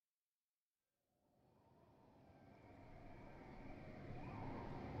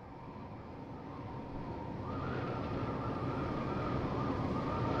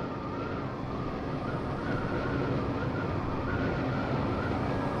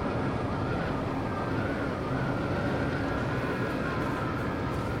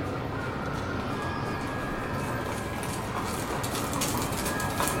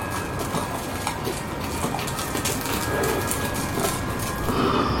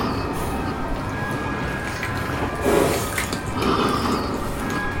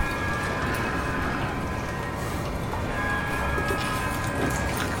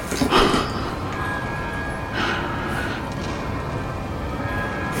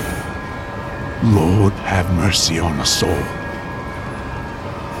Lord, have mercy on us all.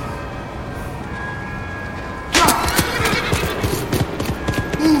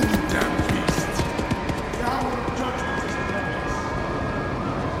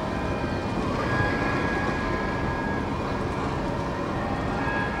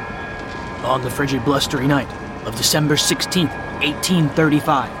 On the frigid, blustery night of December 16th,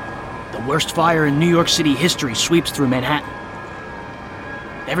 1835, the worst fire in New York City history sweeps through Manhattan.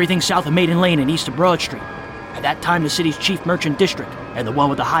 Everything south of Maiden Lane and east of Broad Street, at that time the city's chief merchant district and the one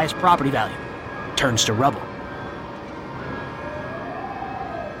with the highest property value, turns to rubble.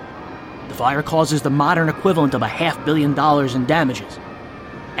 The fire causes the modern equivalent of $500 million in damages,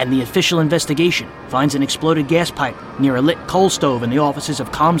 and the official investigation finds an exploded gas pipe near a lit coal stove in the offices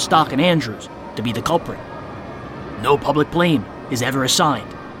of Comstock and Andrews to be the culprit. No public blame is ever assigned.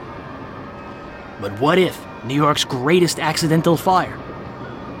 But what if New York's greatest accidental fire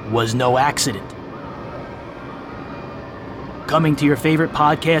was no accident? Coming to your favorite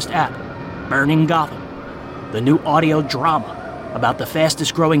podcast app, Burning Gotham, the new audio drama about the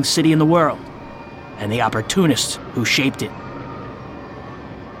fastest growing city in the world and the opportunists who shaped it.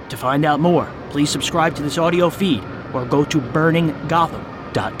 To find out more, please subscribe to this audio feed or go to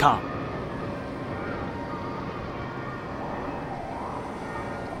burninggotham.com.